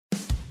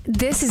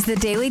This is the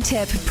Daily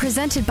Tip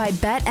presented by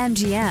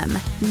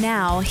BetMGM.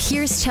 Now,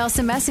 here's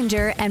Chelsea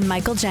Messenger and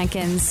Michael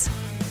Jenkins.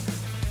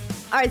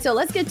 All right, so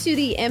let's get to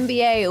the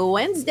NBA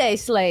Wednesday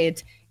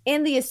slate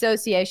in the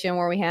association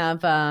where we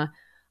have a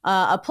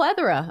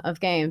plethora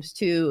of games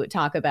to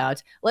talk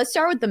about. Let's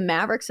start with the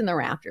Mavericks and the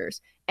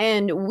Raptors.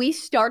 And we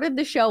started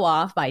the show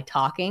off by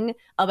talking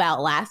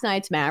about last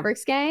night's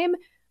Mavericks game,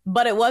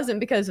 but it wasn't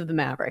because of the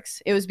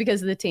Mavericks. It was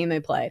because of the team they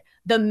played.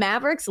 The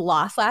Mavericks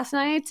lost last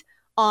night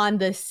on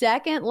the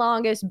second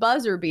longest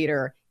buzzer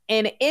beater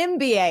in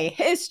NBA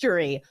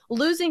history,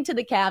 losing to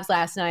the Cavs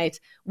last night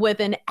with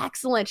an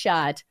excellent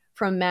shot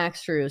from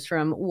Max Strus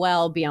from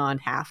well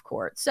beyond half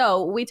court.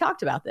 So we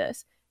talked about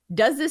this.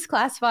 Does this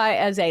classify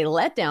as a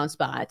letdown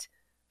spot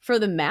for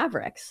the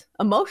Mavericks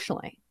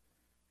emotionally?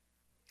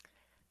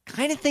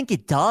 Kind of think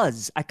it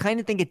does. And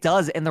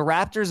the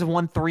Raptors have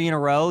won 3 in a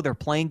row. They're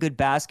playing good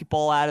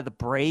basketball out of the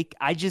break.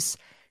 I just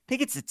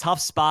think it's a tough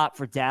spot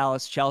for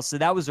Dallas, Chelsea.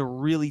 That was a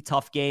really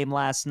tough game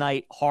last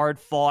night. Hard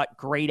fought,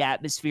 great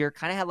atmosphere.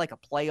 Kind of had like a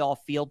playoff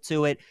feel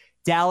to it.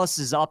 Dallas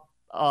is up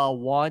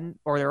 1,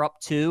 or they're up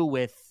 2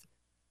 with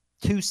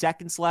 2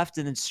 seconds left,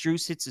 and then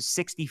Strus hits a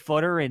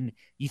 60-footer, and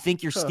you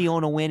think you're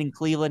stealing a win in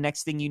Cleveland.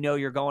 Next thing you know,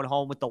 you're going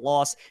home with the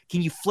loss.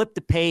 Can you flip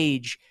the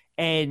page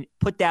and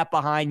put that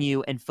behind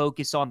you and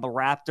focus on the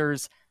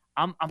Raptors?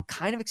 I'm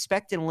kind of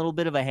expecting a little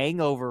bit of a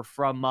hangover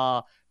from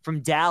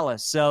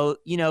Dallas. So,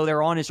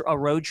 they're on a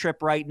road trip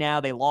right now.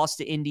 They lost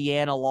to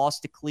Indiana,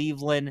 lost to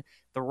Cleveland.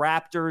 The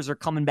Raptors are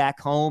coming back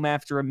home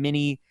after a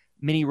mini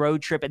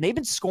road trip, and they've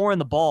been scoring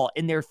the ball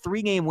in their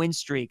 3-game win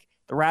streak.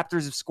 The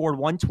Raptors have scored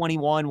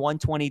 121,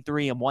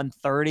 123, and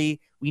 130.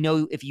 We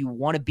know if you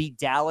want to beat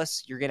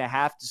Dallas, you're going to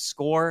have to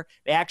score.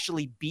 They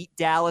actually beat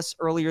Dallas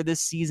earlier this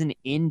season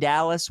in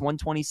Dallas,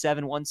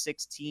 127,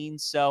 116.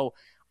 So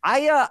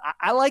I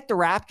like the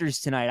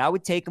Raptors tonight. I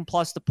would take them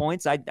plus the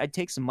points. I'd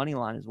take some money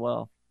line as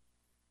well.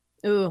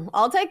 Ooh,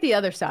 I'll take the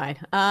other side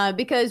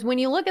because when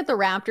you look at the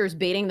Raptors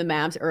beating the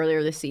Mavs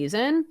earlier this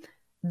season,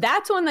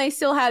 that's when they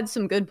still had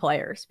some good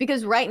players,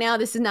 because right now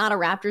this is not a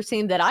Raptors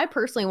team that I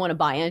personally want to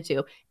buy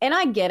into. And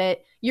I get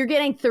it. You're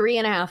getting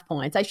 3.5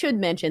 points. I should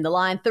mention the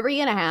line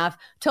 3.5,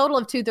 total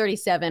of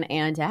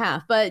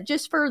 237.5. But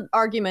just for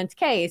argument's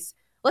case,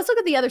 let's look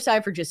at the other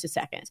side for just a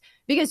second,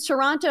 because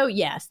Toronto,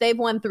 yes, they've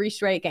won 3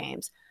 straight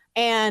games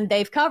and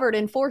they've covered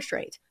in 4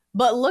 straight.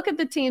 But look at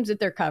the teams that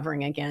they're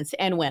covering against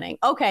and winning.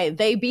 Okay,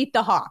 they beat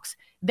the Hawks.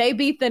 They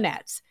beat the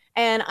Nets.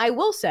 And I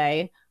will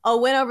say a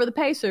win over the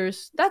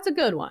Pacers, that's a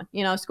good one.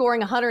 Scoring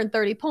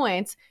 130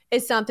 points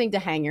is something to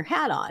hang your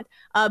hat on.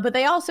 But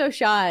they also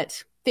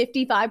shot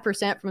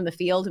 55% from the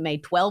field and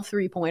made 12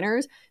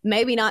 3-pointers.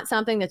 Maybe not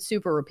something that's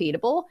super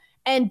repeatable.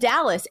 And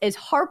Dallas, as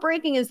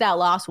heartbreaking as that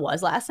loss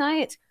was last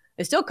night,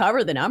 they still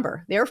covered the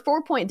number. They were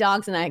 4-point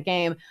dogs in that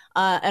game.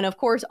 And of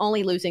course,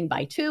 only losing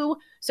by 2.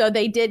 So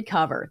they did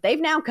cover. They've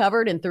now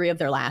covered in 3 of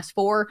their last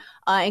 4,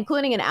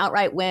 including an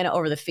outright win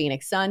over the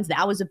Phoenix Suns.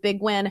 That was a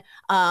big win.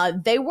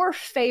 They were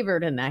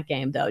favored in that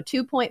game, though,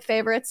 2-point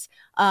favorites.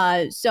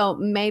 So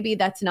maybe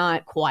that's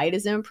not quite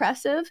as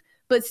impressive.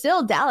 But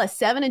still, Dallas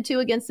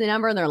 7-2 against the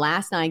number in their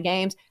last 9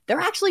 games. They're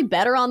actually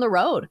better on the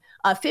road.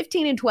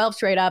 15-12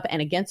 straight up,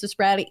 and against the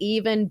spread,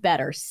 even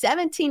better.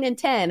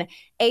 17-10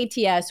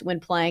 ATS when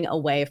playing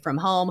away from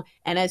home.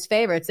 And as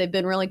favorites, they've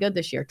been really good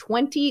this year,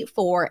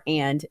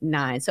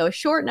 24-9. So a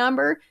short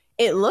number.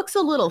 It looks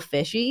a little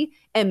fishy,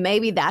 and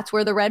maybe that's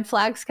where the red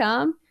flags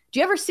come. Do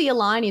you ever see a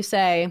line you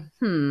say,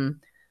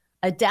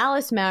 a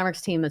Dallas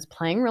Mavericks team that's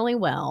playing really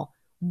well,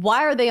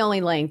 why are they only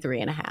laying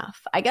 3.5?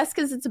 I guess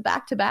because it's a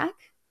back-to-back.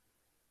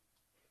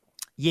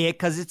 Yeah,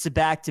 because it's a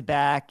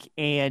back-to-back.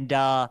 And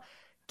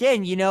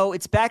again,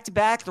 it's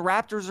back-to-back. The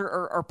Raptors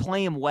are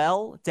playing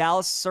well.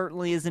 Dallas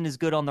certainly isn't as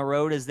good on the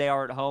road as they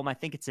are at home. I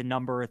think it's a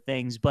number of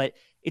things, but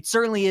it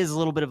certainly is a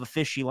little bit of a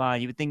fishy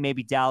line. You would think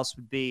maybe Dallas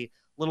would be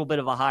a little bit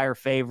of a higher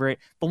favorite.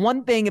 But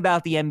one thing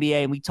about the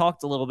NBA, and we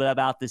talked a little bit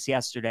about this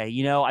yesterday,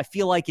 I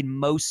feel like in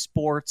most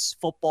sports,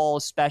 football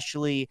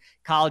especially,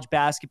 college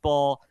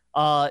basketball,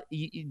 most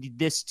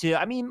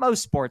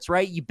sports,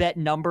 right? You bet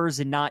numbers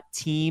and not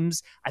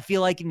teams. I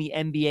feel like in the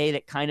NBA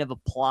that kind of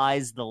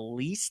applies the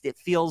least. It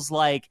feels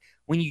like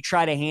when you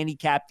try to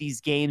handicap these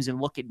games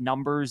and look at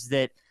numbers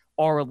that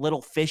are a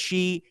little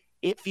fishy,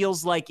 it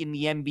feels like in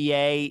the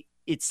NBA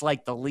it's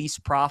like the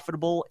least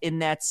profitable in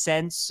that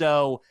sense.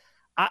 So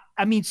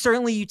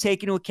certainly you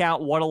take into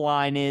account what a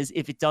line is.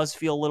 If it does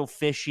feel a little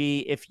fishy,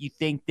 if you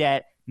think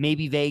that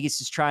maybe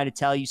Vegas is trying to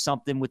tell you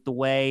something with the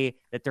way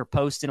that they're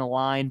posting a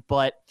line,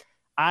 but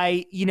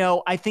I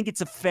think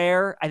it's a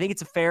fair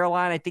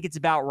line. I think it's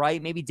about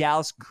right. Maybe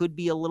Dallas could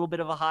be a little bit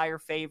of a higher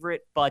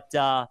favorite, but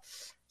I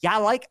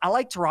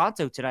like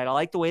Toronto tonight. I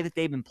like the way that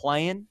they've been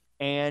playing,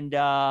 and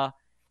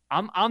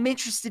I'm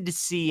interested to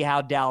see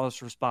how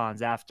Dallas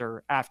responds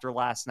after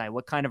last night.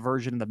 What kind of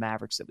version of the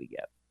Mavericks that we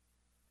get?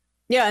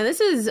 Yeah, and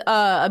this is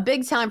a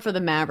big time for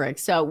the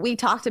Mavericks. So we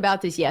talked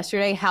about this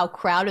yesterday, how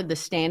crowded the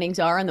standings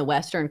are in the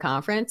Western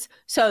Conference.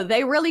 So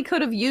they really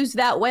could have used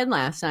that win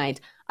last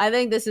night I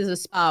think this is a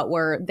spot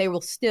where they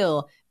will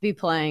still be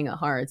playing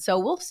hard. So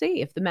we'll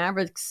see if the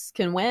Mavericks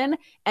can win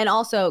and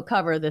also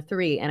cover the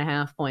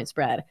 3.5 point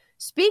spread.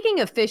 Speaking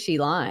of fishy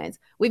lines,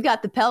 we've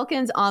got the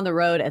Pelicans on the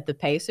road at the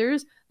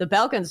Pacers. The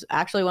Pelicans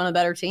actually one of the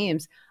better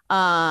teams,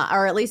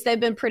 or at least they've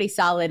been pretty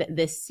solid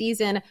this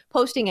season,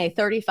 posting a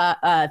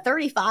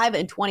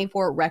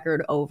 35-24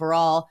 record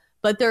overall.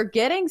 But they're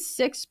getting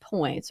 6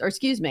 points, or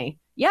excuse me,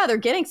 they're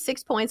getting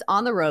 6 points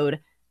on the road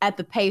at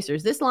the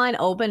Pacers. This line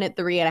opened at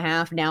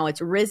 3.5. Now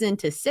it's risen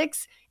to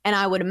 6. And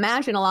I would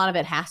imagine a lot of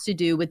it has to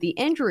do with the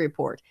injury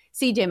report.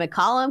 CJ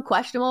McCollum,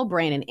 questionable.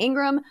 Brandon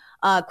Ingram,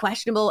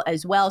 questionable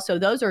as well. So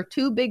those are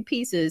two big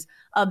pieces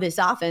of this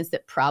offense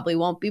that probably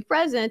won't be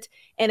present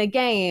in a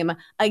game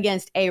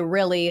against a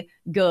really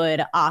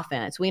good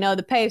offense. We know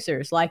the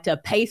Pacers like to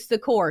pace the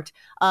court,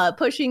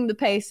 pushing the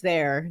pace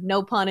there,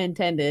 no pun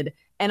intended,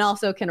 and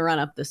also can run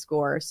up the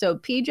score. So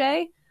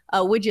PJ,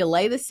 would you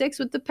lay the 6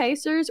 with the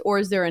Pacers, or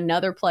is there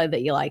another play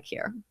that you like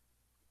here?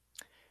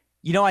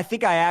 I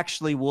think I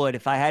actually would.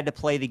 If I had to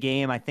play the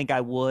game, I think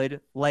I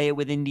would lay it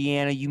with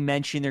Indiana. You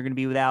mentioned they're going to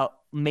be without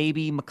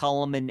maybe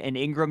McCollum and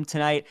Ingram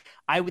tonight.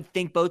 I would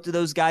think both of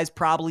those guys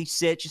probably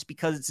sit just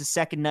because it's the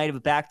second night of a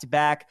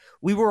back-to-back.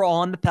 We were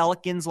on the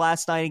Pelicans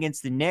last night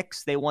against the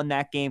Knicks. They won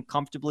that game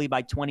comfortably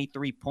by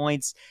 23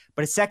 points.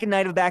 But a second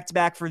night of a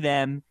back-to-back for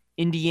them.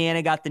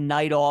 Indiana got the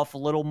night off, a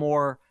little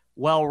more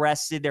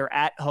well-rested. They're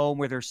at home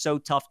where they're so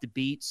tough to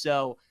beat.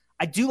 So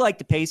I do like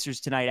the Pacers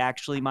tonight,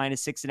 actually,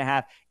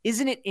 -6.5.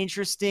 Isn't it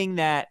interesting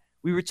that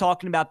we were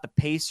talking about the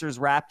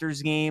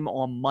Pacers-Raptors game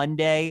on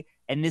Monday,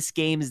 and this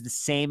game is the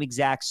same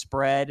exact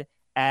spread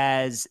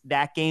as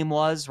that game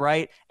was,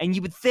 right? And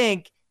you would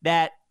think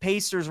that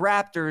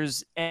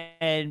Pacers-Raptors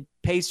and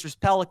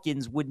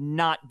Pacers-Pelicans would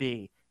not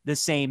be the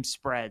same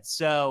spread.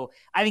 So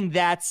I think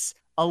that's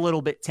a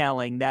little bit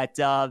telling that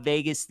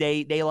Vegas,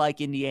 they like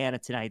Indiana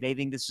tonight. They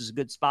think this is a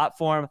good spot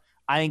for them.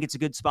 I think it's a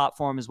good spot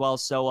for them as well.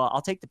 So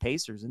I'll take the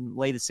Pacers and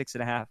lay the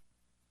 6.5.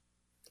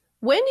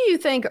 When do you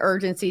think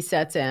urgency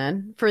sets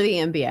in for the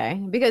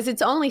NBA? Because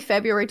it's only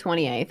February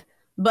 28th,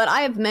 but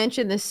I have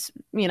mentioned this,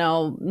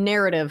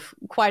 narrative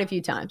quite a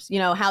few times,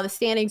 how the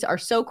standings are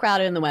so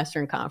crowded in the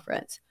Western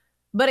Conference.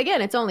 But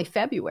again, it's only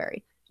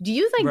February. Do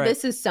you think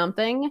this is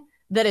something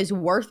that is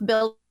worth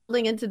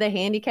building into the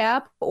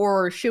handicap,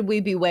 or should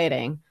we be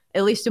waiting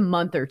at least a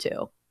month or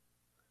two?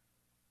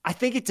 I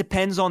think it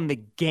depends on the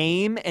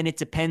game and it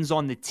depends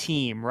on the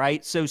team,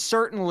 right? So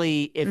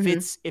certainly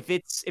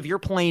if you're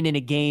playing in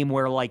a game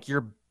where like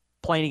you're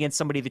playing against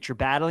somebody that you're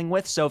battling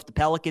with. So if the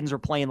Pelicans are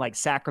playing like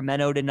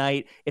Sacramento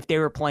tonight, if they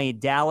were playing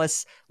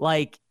Dallas,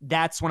 like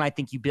that's when I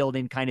think you build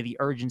in kind of the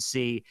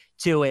urgency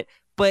to it.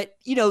 But,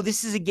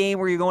 this is a game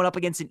where you're going up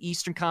against an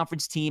Eastern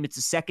Conference team. It's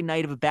the second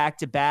night of a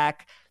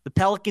back-to-back. The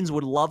Pelicans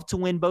would love to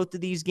win both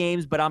of these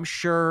games, but I'm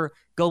sure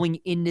going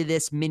into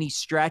this mini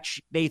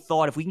stretch, they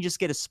thought if we can just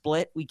get a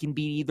split, we can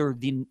beat either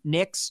the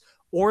Knicks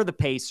or the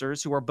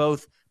Pacers, who are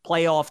both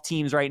playoff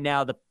teams right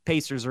now. The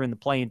Pacers are in the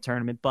play-in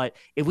tournament, but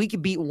if we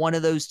could beat one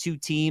of those two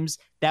teams,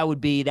 that would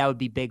be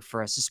big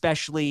for us,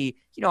 especially,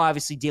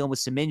 obviously dealing with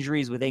some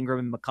injuries with Ingram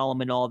and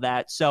McCollum and all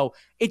that. So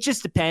it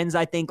just depends,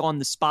 I think, on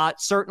the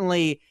spot.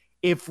 Certainly,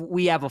 if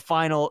we have a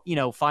final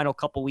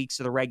couple weeks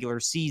of the regular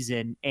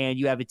season and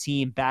you have a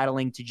team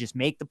battling to just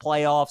make the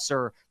playoffs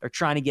or they're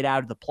trying to get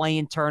out of the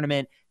play-in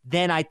tournament,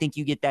 then I think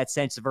you get that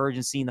sense of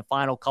urgency in the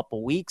final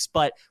couple weeks.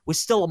 But with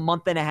still a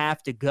month and a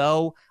half to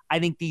go, I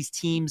think these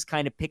teams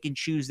kind of pick and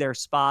choose their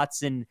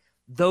spots, and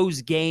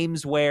those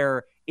games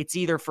where it's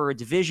either for a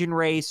division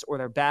race or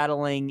they're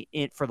battling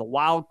it for the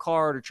wild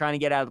card or trying to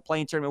get out of the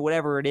play-in tournament,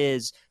 whatever it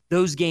is,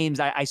 those games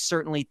I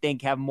certainly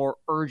think have more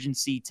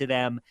urgency to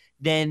them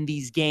than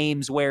these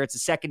games where it's a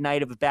second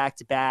night of a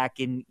back-to-back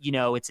and,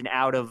 it's an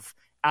out of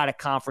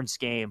conference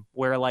game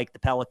where like the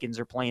Pelicans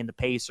are playing the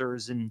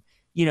Pacers and,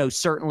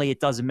 certainly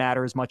it doesn't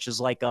matter as much as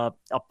like a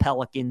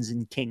Pelicans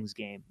and Kings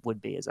game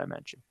would be, as I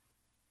mentioned.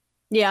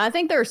 Yeah, I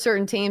think there are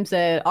certain teams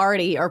that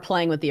already are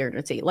playing with the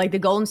urgency. Like the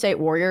Golden State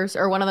Warriors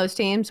are one of those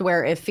teams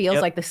where it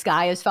feels like the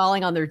sky is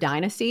falling on their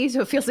dynasty.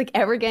 So it feels like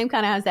every game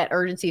kind of has that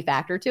urgency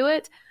factor to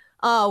it.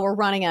 Oh, we're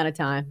running out of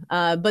time.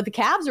 But the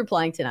Cavs are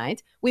playing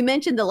tonight. We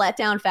mentioned the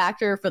letdown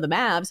factor for the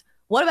Mavs.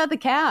 What about the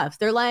Cavs?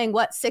 They're laying,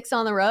 6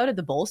 on the road at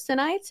the Bulls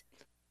tonight?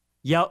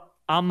 Yep.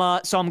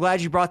 So I'm glad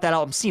you brought that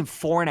up. I'm seeing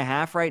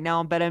 4.5 right now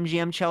on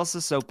BetMGM,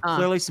 Chelsea. So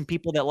clearly some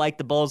people that like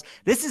the Bulls.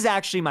 This is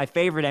actually my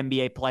favorite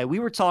NBA play. We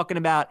were talking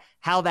about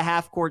how the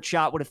half-court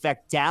shot would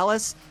affect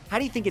Dallas. How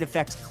do you think it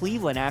affects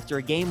Cleveland after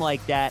a game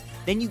like that?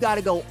 Then you got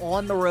to go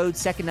on the road,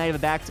 second night of a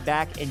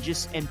back-to-back, and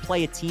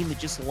play a team that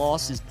just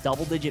lost as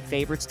double-digit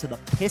favorites to the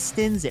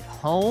Pistons at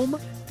home.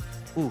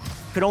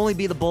 Oof, could only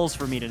be the Bulls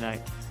for me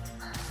tonight.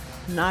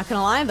 Not going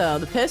to lie, though.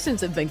 The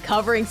Pistons have been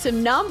covering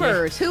some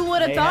numbers. Who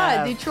would have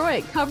thought?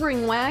 Detroit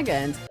covering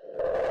wagons.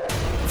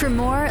 For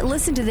more,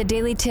 listen to the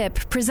Daily Tip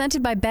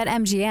presented by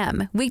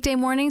BetMGM. Weekday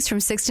mornings from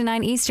 6 to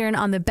 9 Eastern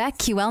on the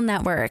BetQL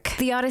network,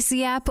 the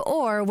Odyssey app,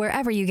 or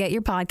wherever you get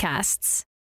your podcasts.